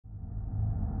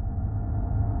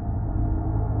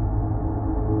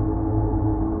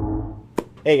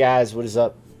Hey guys, what is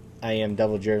up? I am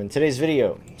DevilDriven. Today's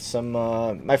video,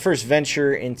 my first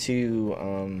venture into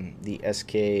the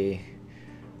SK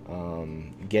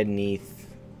Gedneath,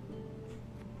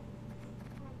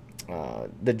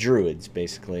 the Druids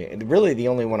basically. And really, the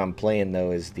only one I'm playing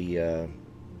though is the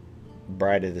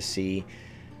Bride of the Sea.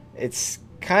 It's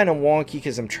kind of wonky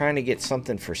because I'm trying to get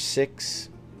something for 6,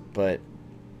 but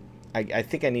I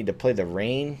think I need to play the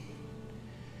Rain.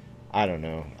 I don't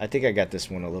know. I think I got this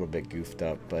one a little bit goofed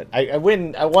up, but I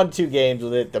won 2 games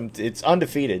with it. It's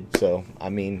undefeated, so I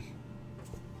mean,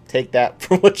 take that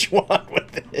for what you want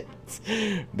with it.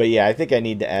 But yeah, I think I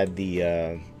need to add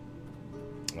the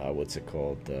what's it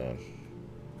called?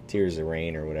 Tears of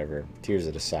Rain or whatever. Tears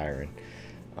of the Siren.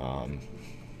 Not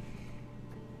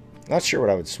sure what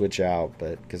I would switch out,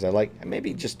 but because I like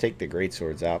maybe just take the great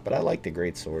swords out, but I like the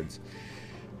great swords.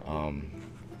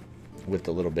 With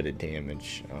a little bit of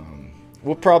damage.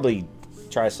 We'll probably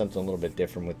try something a little bit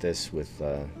different with this, with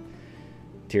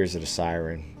Tears of the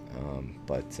Siren.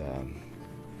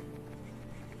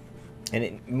 And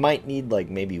it might need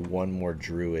like maybe one more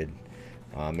druid,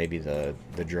 maybe the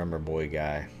drummer boy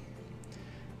guy.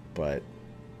 But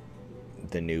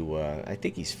the new, I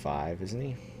think he's 5, isn't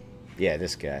he? Yeah,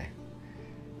 this guy.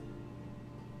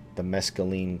 The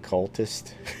mescaline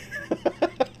cultist.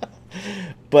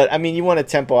 But I mean, you want to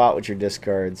tempo out with your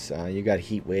discards. You got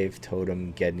Heatwave,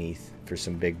 Totem, Gedneath for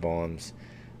some big bombs.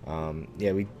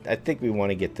 Yeah, I think we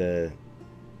want to get the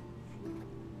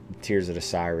Tears of the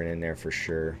Siren in there for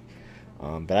sure.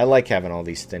 But I like having all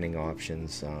these thinning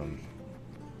options.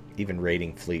 Even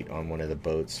raiding fleet on one of the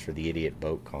boats for the idiot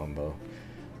boat combo.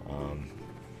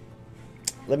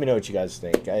 Let me know what you guys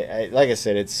think. Like I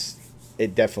said,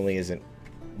 it definitely isn't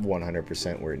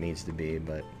 100% where it needs to be,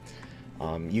 but.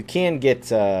 You can get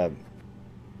the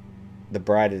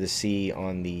Bride of the Sea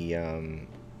on the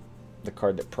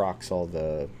card that procs all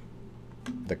the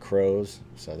crows,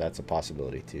 so that's a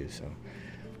possibility too. So,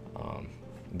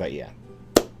 but yeah,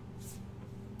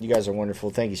 you guys are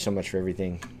wonderful. Thank you so much for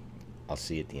everything. I'll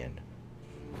see you at the end.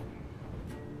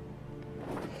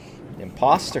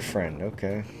 Imposter friend,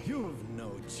 okay. You've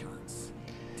no chance.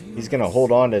 He's gonna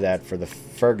hold on to that for the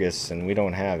Fergus, and we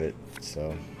don't have it,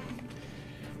 so.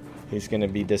 He's going to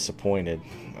be disappointed.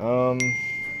 Drop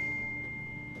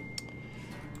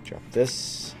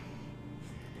this.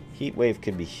 Heatwave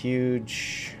could be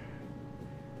huge.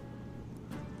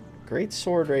 Great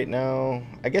sword right now.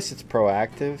 I guess it's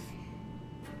proactive.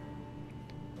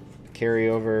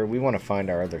 Carryover. We want to find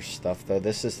our other stuff, though.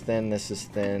 This is thin. This is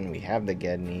thin. We have the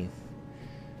Gedneath.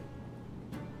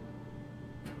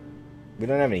 We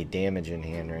don't have any damage in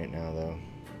hand right now, though.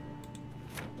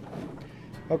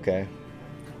 Okay.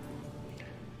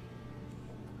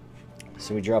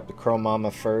 So we drop the Crow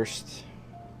Mama first.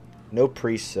 No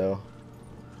priest, though.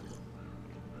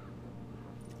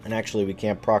 And actually, we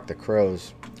can't proc the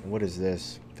crows. What is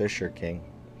this? Fisher King.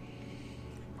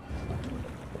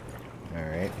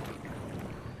 Alright.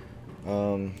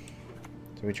 So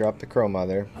we drop the Crow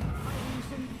Mother.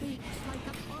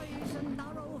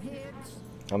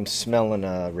 I'm smelling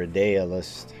a Redea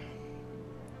list.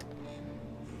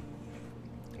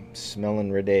 I'm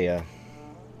smelling Redea.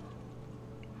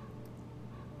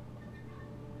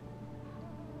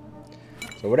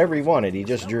 So whatever he wanted, he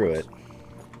just drew it.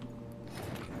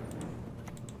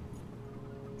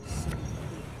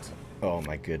 Oh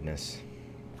my goodness.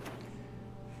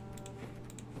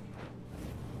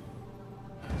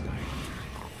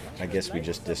 I guess we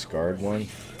just discard one.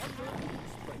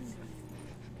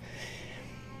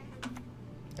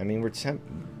 I mean, we're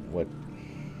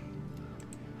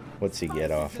what's he get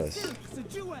off us?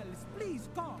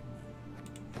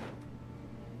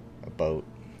 A boat.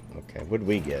 Okay, what'd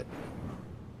we get?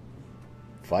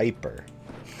 Viper.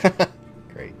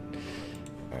 Great.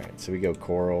 Alright, so we go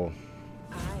Coral.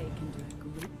 I can do a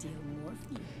great deal more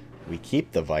for you. We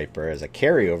keep the Viper as a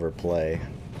carryover play.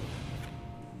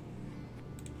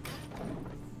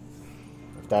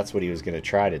 If that's what he was going to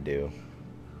try to do.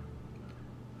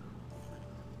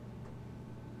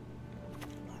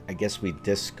 I guess we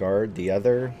discard the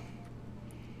other.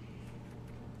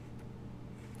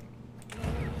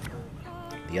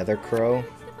 The other crow.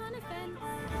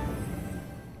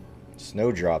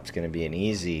 Snowdrop's going to be an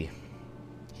easy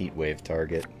Heatwave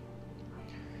target.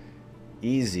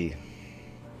 Easy.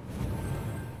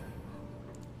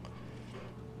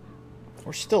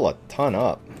 We're still a ton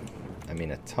up. I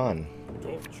mean, a ton.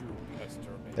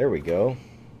 There we go.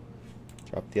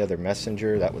 Drop the other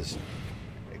messenger. That was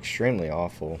extremely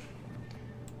awful.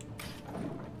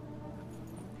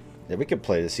 Yeah, we could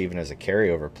play this even as a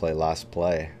carryover play, last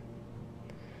play.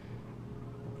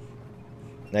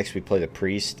 Next we play the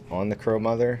priest on the Crow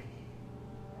Mother.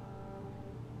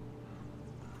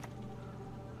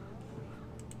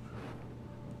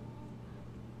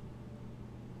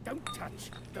 Don't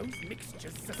touch. Those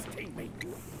mixtures sustain me.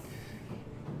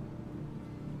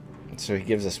 So he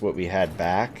gives us what we had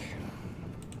back.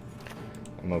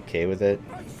 I'm okay with it.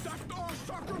 Accept our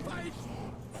sacrifice.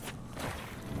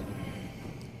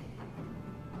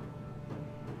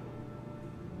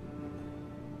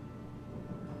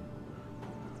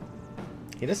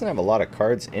 He doesn't have a lot of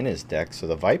cards in his deck, so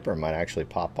the Viper might actually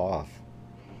pop off.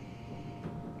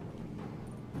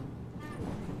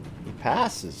 He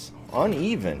passes.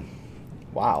 Uneven.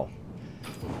 Wow.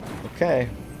 Okay.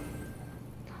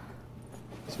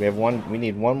 So we have one. We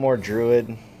need one more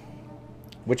Druid,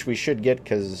 which we should get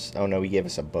because... Oh no, he gave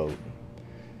us a boat.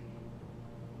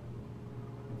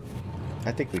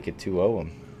 I think we could 2-0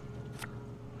 him.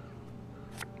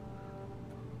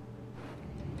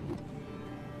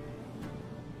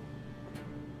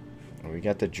 We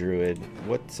got the Druid.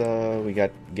 What, we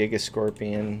got Giga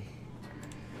Scorpion.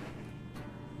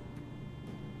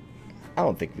 I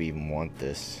don't think we even want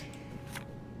this.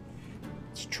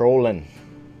 It's trolling.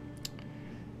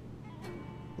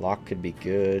 Lock could be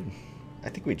good. I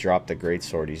think we dropped the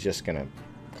Greatsword. He's just gonna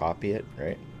copy it,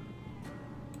 right?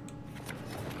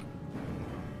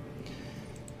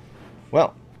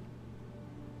 Well,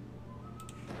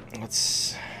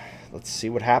 let's see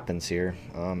what happens here.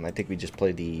 I think we just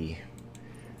play the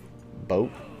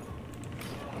boat.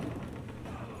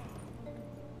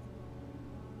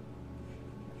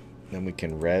 Then we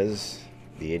can res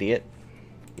the idiot.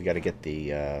 We got to get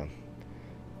the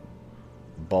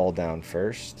ball down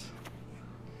first.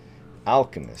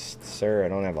 Alchemist. Sir, I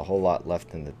don't have a whole lot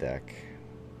left in the deck.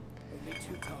 Only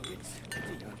 2 targets.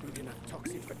 Good enough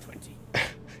toxic for 20.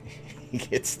 He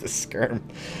gets the skirm.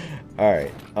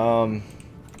 Alright.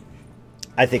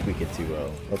 I think we get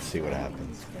 2-0. Let's see what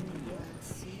happens.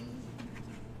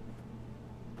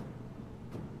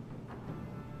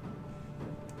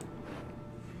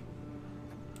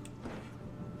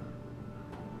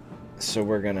 So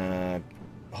we're gonna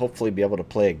hopefully be able to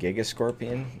play a Giga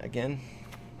Scorpion again.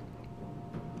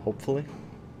 Hopefully.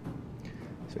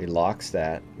 So he locks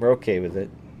that. We're okay with it.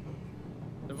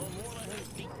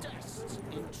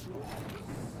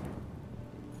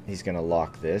 He's gonna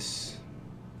lock this.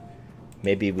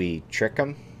 Maybe we trick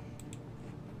him.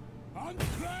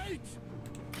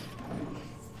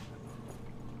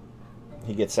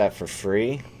 He gets that for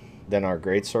free. Then our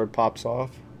Greatsword pops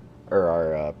off. Or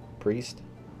our priest.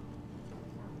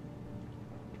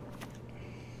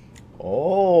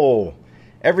 Oh!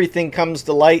 Everything comes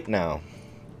to light now.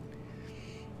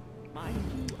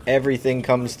 Everything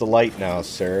comes to light now,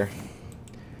 sir.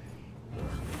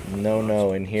 No,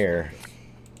 no, in here.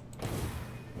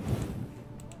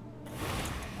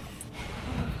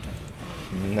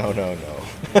 No, no, no.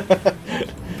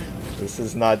 This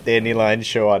is not Dandelion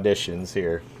Show auditions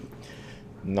here.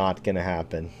 Not gonna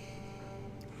happen.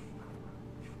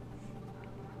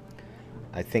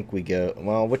 I think we go...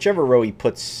 Well, whichever row he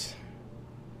puts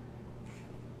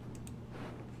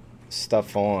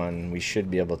stuff on, we should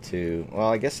be able to... Well,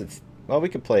 I guess it's... Well, we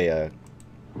could play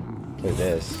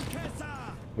this.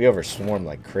 We overswarm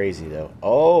like crazy, though.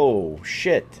 Oh,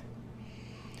 shit.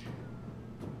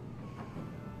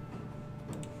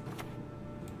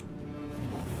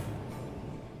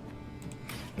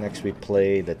 Next we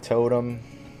play the Totem.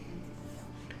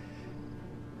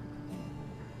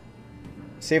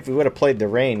 See, if we would have played the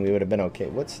Rain, we would have been okay.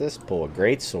 What's this pull? A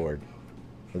Greatsword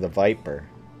with a Viper.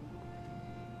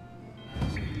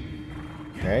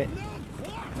 Right?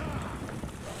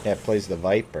 Yeah, it plays the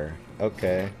Viper.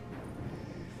 Okay.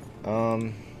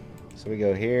 So we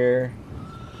go here.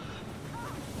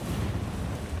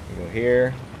 We go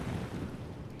here.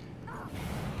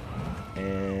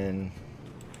 And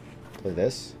play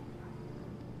this.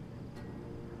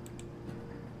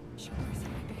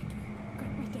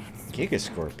 Giga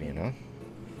Scorpion, huh?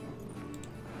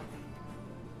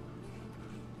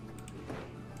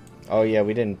 Oh yeah,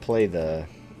 we didn't play the...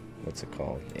 What's it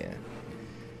called? Yeah.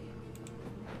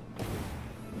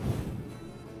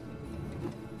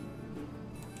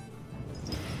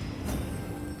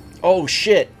 Oh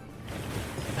shit!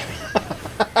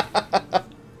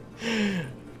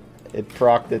 It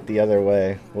procced it the other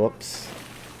way. Whoops.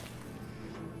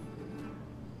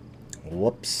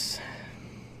 Whoops.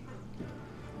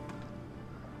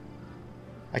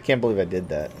 I can't believe I did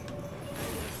that.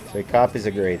 So he copies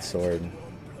a Greatsword.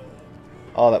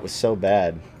 Oh, that was so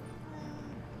bad.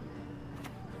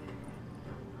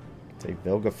 So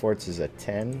Vilgefortz is a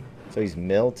 10. So he's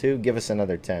mill too? Give us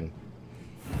another 10.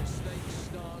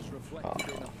 Oh.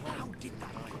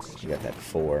 got that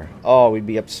 4. Oh, we'd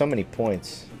be up so many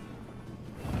points.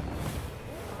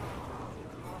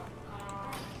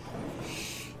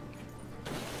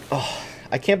 Oh,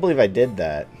 I can't believe I did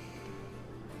that.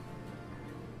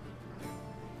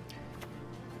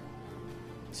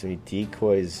 So he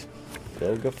decoys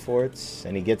Vilgefortz,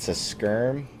 and he gets a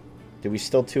skirm. Do we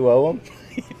still 2-0 him?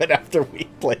 Even after we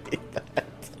played that.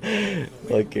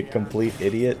 Like a complete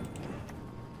idiot.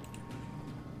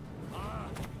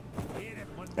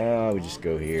 Oh, we just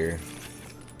go here.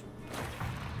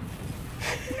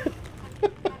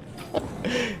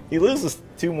 He loses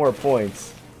 2 more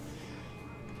points.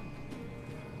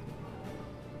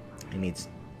 He needs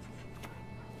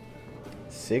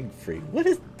Siegfried.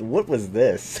 What was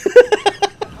this?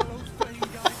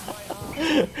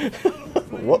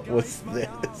 What was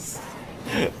this?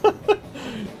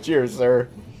 Cheers, sir.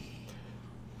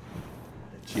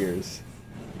 Cheers.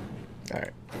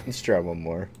 Alright, let's try one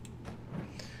more.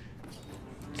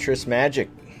 Triss Magic.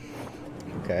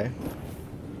 Okay.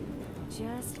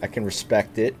 I can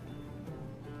respect it.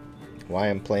 Why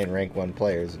I'm playing rank 1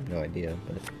 players, I have no idea,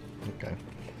 but okay.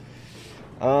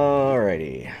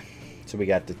 Alrighty. So we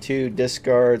got the 2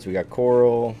 discards, we got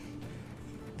Coral,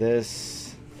 this.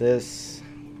 I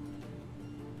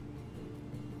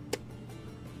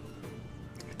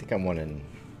think I'm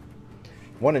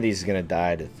one of these is gonna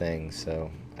die to things,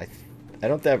 so I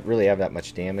don't really have that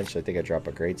much damage, so I think I drop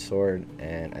a greatsword,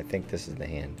 and I think this is the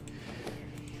hand.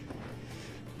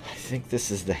 I think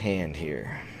this is the hand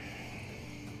here.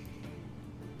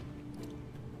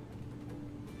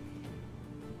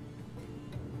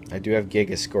 I do have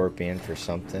Giga Scorpion for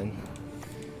something.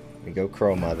 We go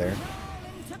Crow Mother.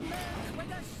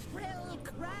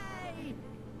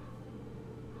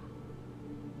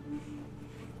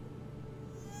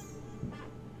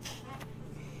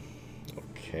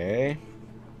 Okay.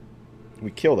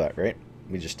 We kill that, right?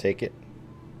 We just take it.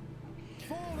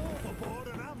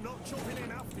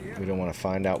 We don't want to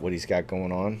find out what he's got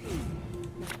going on.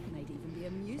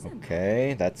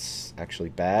 Okay, that's actually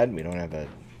bad. We don't have a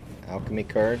alchemy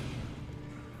card.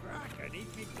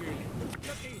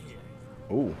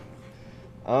 Ooh.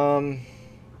 I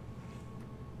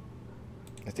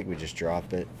think we just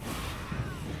drop it.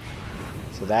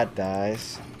 So that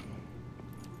dies.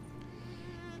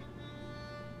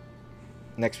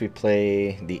 Next we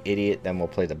play the idiot, then we'll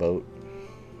play the boat.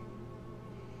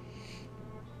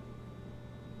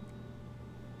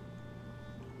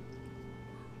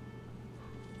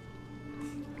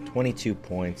 $22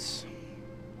 points.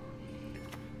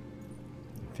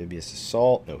 Amphibious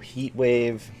Assault, no Heat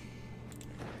Wave.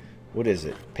 What is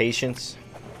it? Patience?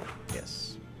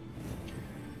 Yes.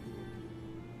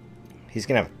 He's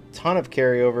going to have a ton of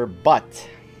carryover, but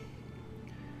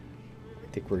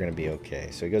I think we're going to be okay.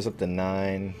 So he goes up to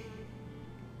 9.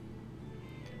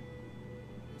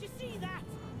 Did you see that?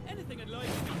 Anything in life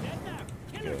is dead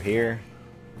now. Go here.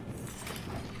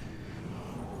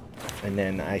 And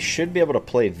then I should be able to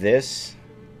play this,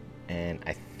 and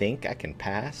I think I can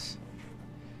pass.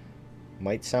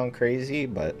 Might sound crazy,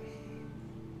 but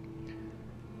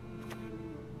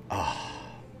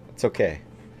it's okay.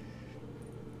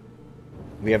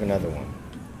 We have another one.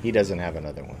 He doesn't have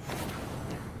another one.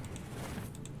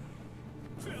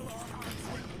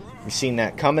 You seen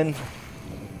that coming?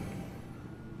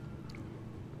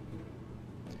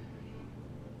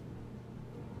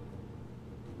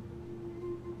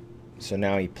 So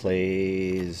now he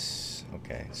plays...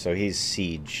 Okay, so he's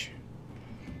Siege.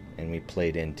 And we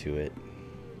played into it.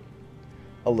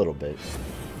 A little bit.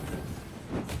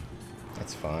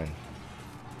 That's fine.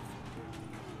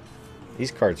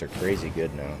 These cards are crazy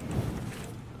good now.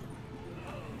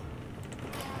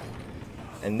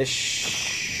 And this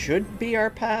should be our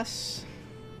pass.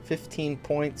 15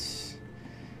 points.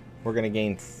 We're going to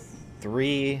gain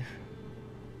 3.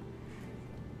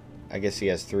 I guess he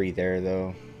has 3 there,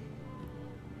 though.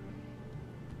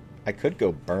 I could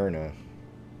go Burna.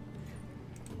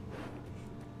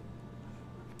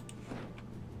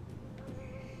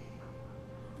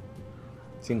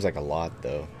 Seems like a lot,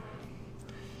 though.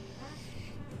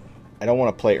 I don't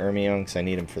want to play Ermion because I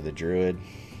need him for the Druid.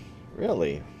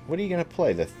 Really? What are you going to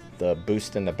play? The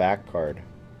boost in the back card.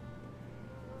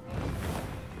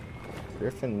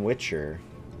 Griffin Witcher.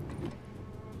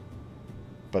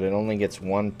 But it only gets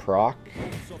 1 proc.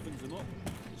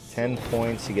 10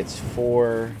 points. He gets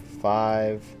 4,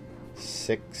 5,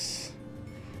 6.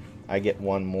 I get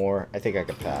 1 more. I think I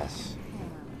could pass.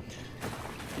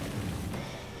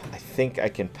 I think I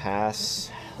can pass.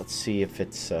 Let's see if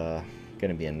it's going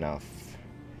to be enough.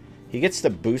 He gets to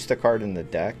boost a card in the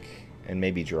deck and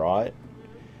maybe draw it.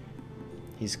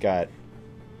 He's got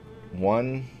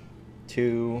 1,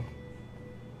 2,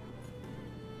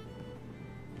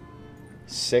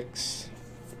 6.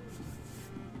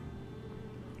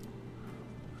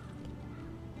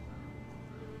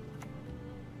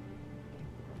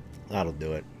 That'll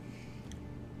do it.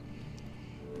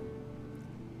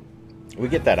 We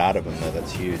get that out of him though,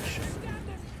 that's huge.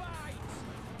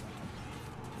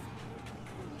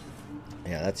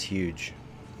 Yeah, that's huge.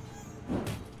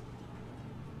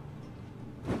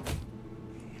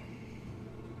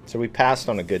 So we passed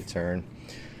on a good turn.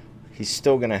 He's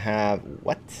still going to have...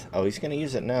 What? Oh, he's going to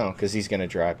use it now because he's going to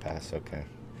dry pass. Okay.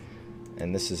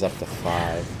 And this is up to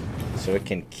 5. So it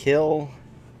can kill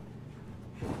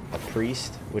a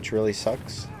priest, which really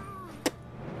sucks.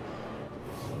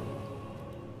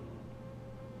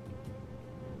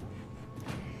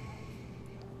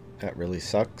 That really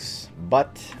sucks.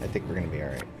 But I think we're going to be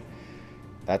alright.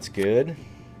 That's good.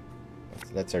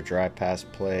 That's our dry pass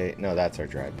play. No, that's our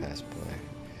dry pass play.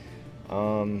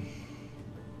 I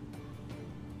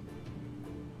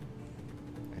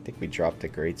think we dropped a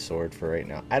great sword for right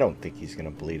now. I don't think he's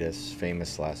gonna bleed us.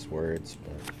 Famous last words,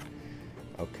 but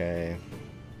okay.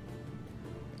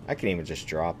 I can even just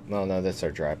drop. No, that's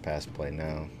our dry pass play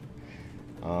now.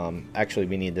 Actually,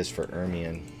 we need this for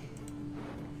Ermion.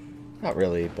 Not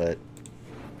really, but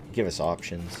give us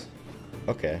options.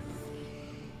 Okay.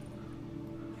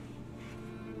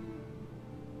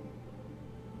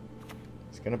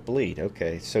 Gonna bleed.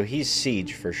 Okay, so he's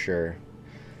siege for sure,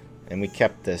 and we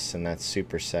kept this, and that's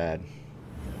super sad.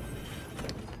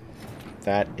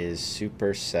 That is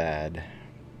super sad.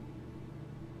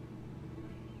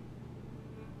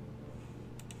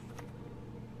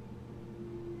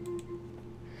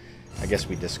 I guess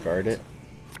we discard it.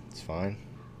 It's fine.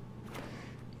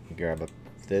 Grab up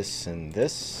this and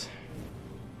this.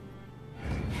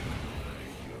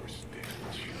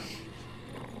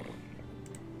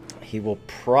 He will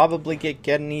probably get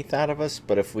Gedeneath out of us,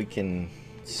 but if we can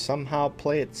somehow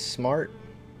play it smart,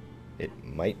 it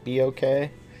might be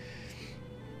okay.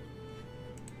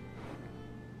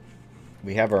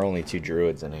 We have our only 2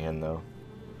 druids in hand, though.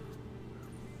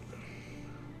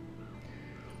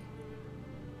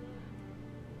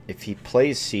 If he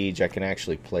plays siege, I can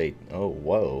actually play... Oh,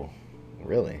 whoa.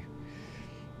 Really?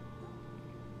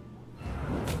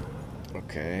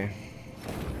 Okay.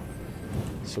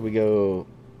 So we go...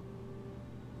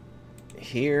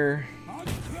 here,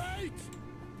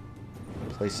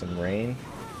 play some rain.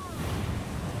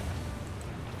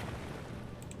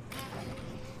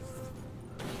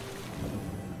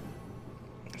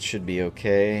 Should be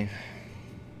okay.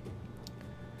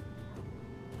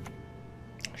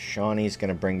 Shawnee's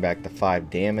gonna bring back the 5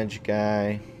 damage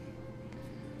guy.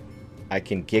 I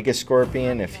can Giga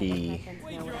Scorpion if he...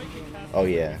 Oh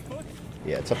yeah.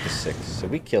 Yeah, it's up to 6, so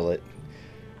we kill it.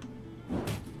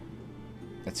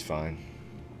 That's fine.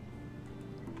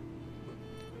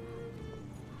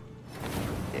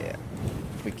 Yeah,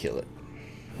 we kill it.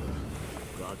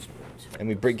 And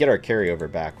we get our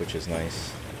carryover back, which is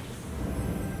nice.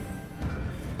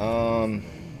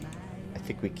 I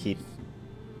think we keep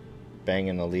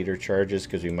banging the leader charges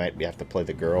because we might have to play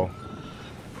the girl.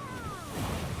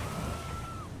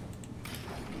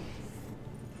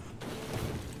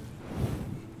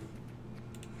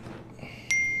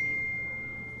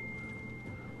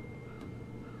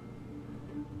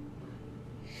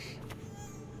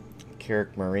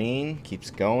 Carrick Marine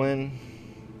keeps going.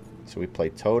 So we play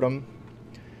Totem.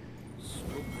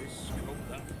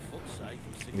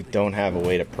 We don't have a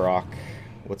way to proc.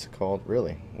 What's it called?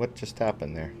 Really? What just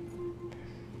happened there?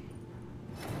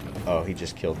 Oh, he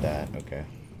just killed that. Okay.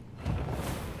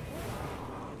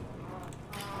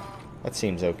 That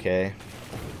seems okay.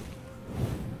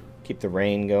 Keep the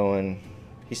rain going.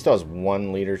 He still has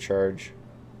 1 leader charge.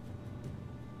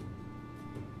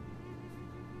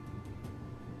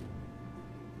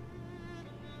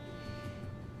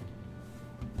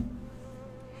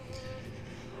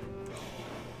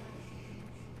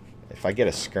 If I get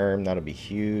a skirm, that'll be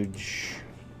huge.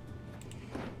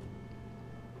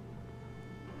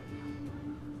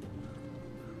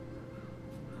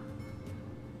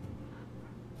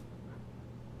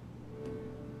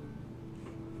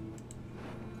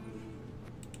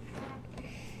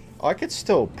 Oh, I could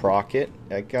still proc it.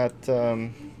 I got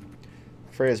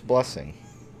Freya's Blessing.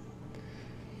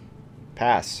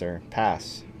 Pass, sir.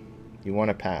 Pass. You want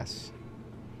to pass.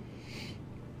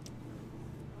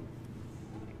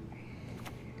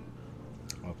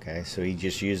 Okay, so he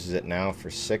just uses it now for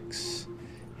 6.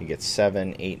 He gets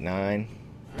 7, 8, 9.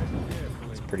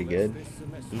 That's pretty good.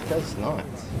 He does not.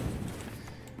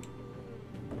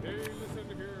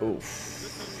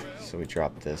 Oof. So we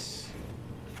drop this.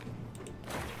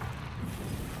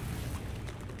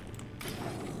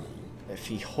 If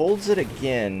he holds it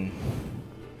again,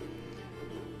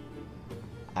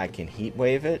 I can heat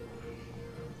wave it.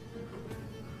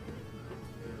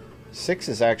 6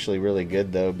 is actually really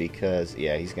good though, because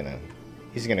yeah, he's gonna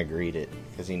greet it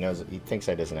because he thinks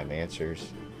I doesn't have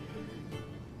answers.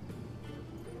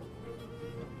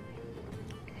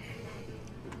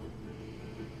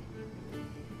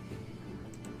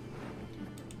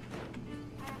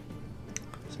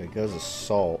 So he goes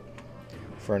assault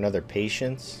for another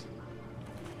patience.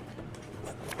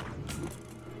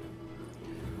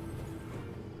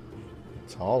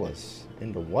 Tallest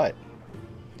into what?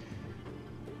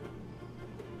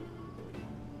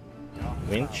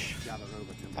 Winch?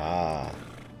 Ah.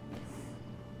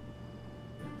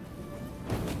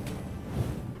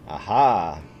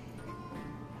 Aha.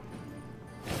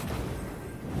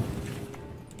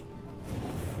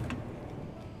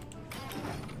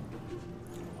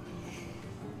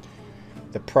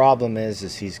 The problem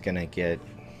is he's gonna get...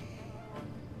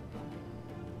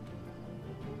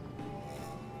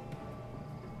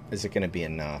 Is it gonna be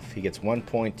enough? He gets 1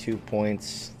 point, 2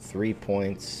 points, 3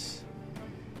 points.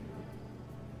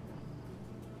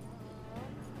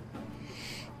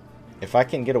 If I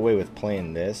can get away with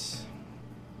playing this,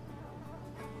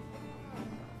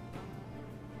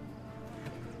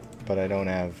 but I don't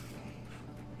have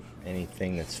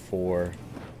anything that's 4.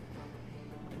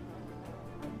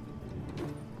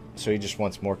 So he just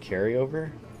wants more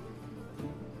carryover?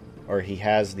 Or he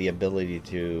has the ability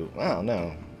to... Oh,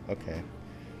 no. Okay.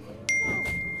 Will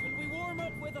we warm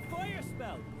up with a fire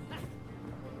spell?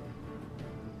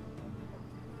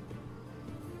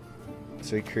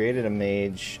 So he created a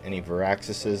mage, and he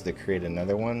Viraxuses to create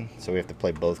another one. So we have to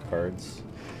play both cards.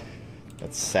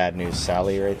 That's sad news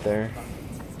Sally right there.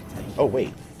 Oh,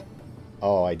 wait.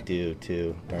 Oh, I do,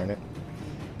 too. Darn it.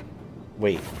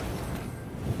 Wait.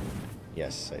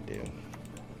 Yes, I do.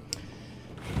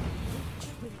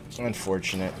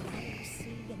 Unfortunate.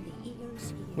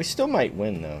 We still might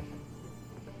win, though.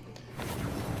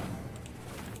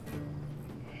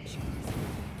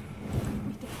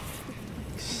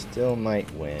 Still might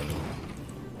win.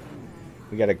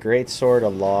 We got a great sword, a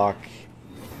lock,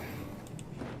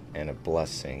 and a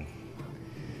blessing.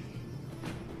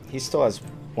 He still has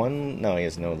one... No, he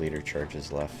has no leader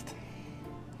charges left.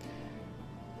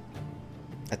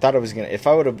 I thought I was gonna... If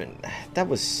I would have been... That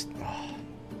was... Oh.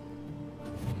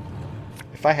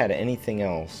 If I had anything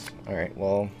else... Alright,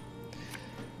 well...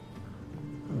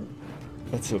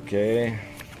 That's okay.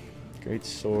 Great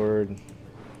sword...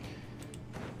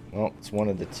 Well, it's one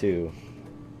of the two.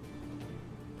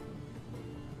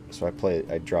 So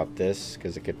I drop this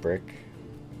because it could brick.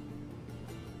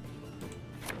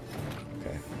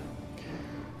 Okay.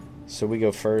 So we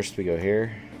go first, we go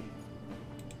here.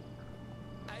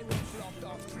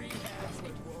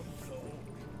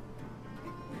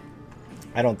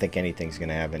 I don't think anything's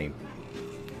gonna have any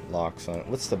locks on it.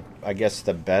 What's the... I guess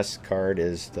the best card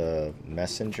is the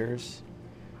messengers.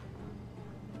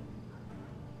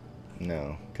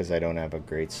 No, because I don't have a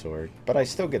great sword. But I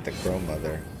still get the Crow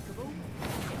Mother.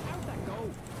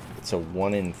 It's a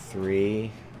 1 in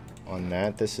 3 on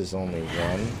that. This is only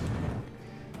 1.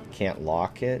 Can't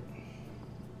lock it.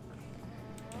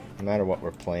 No matter what,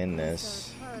 we're playing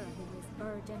this.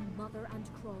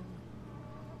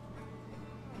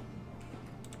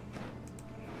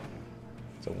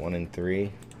 It's a 1 in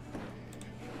 3.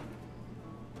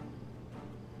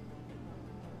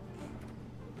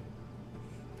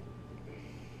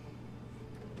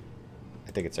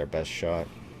 I think it's our best shot.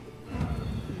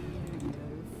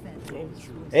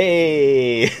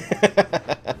 Hey!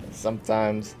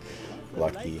 Sometimes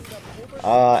lucky.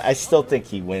 I still think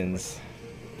he wins.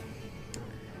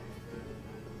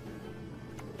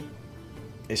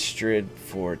 Istrid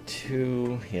for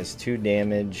 2. He has 2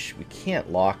 damage. We can't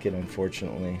lock it,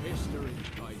 unfortunately.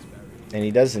 And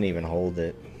he doesn't even hold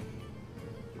it.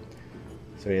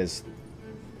 So he has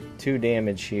 2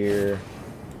 damage here.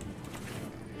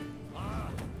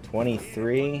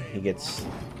 23. He gets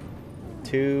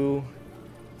 2,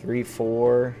 3,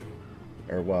 4.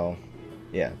 Or, well,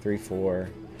 yeah, 3, 4.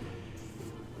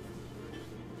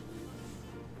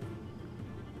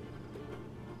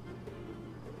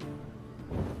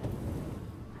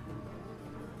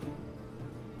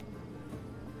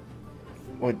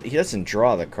 Well, he doesn't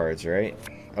draw the cards, right?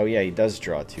 Oh, yeah, he does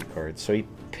draw 2 cards. So he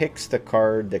picks the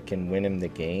card that can win him the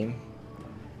game.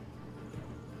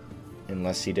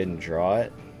 Unless he didn't draw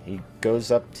it. He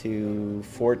goes up to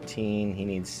 14. He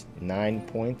needs 9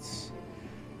 points.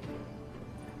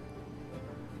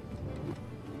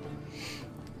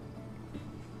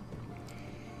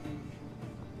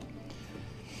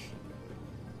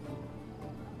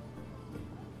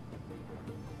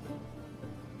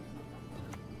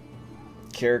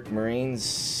 Carrick Marines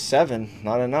 7,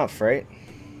 not enough, right?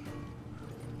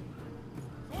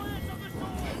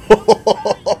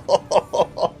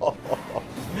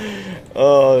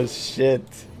 Oh shit.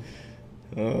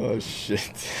 Oh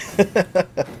shit.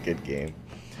 Good game.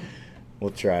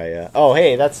 We'll try. Oh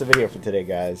hey, that's the video for today,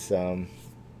 guys. Let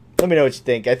me know what you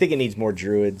think. I think it needs more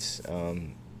druids.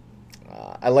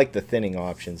 I like the thinning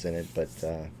options in it, but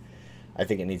I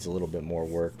think it needs a little bit more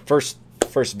work.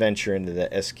 First venture into the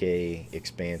SK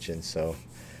expansion, so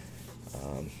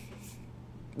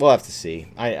we'll have to see.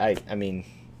 I mean,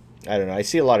 I don't know. I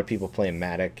see a lot of people playing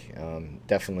Matic.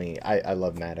 Definitely, I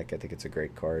love Matic. I think it's a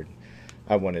great card.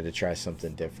 I wanted to try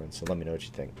something different, so let me know what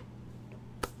you think.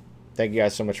 Thank you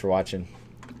guys so much for watching.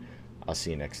 I'll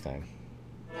see you next time.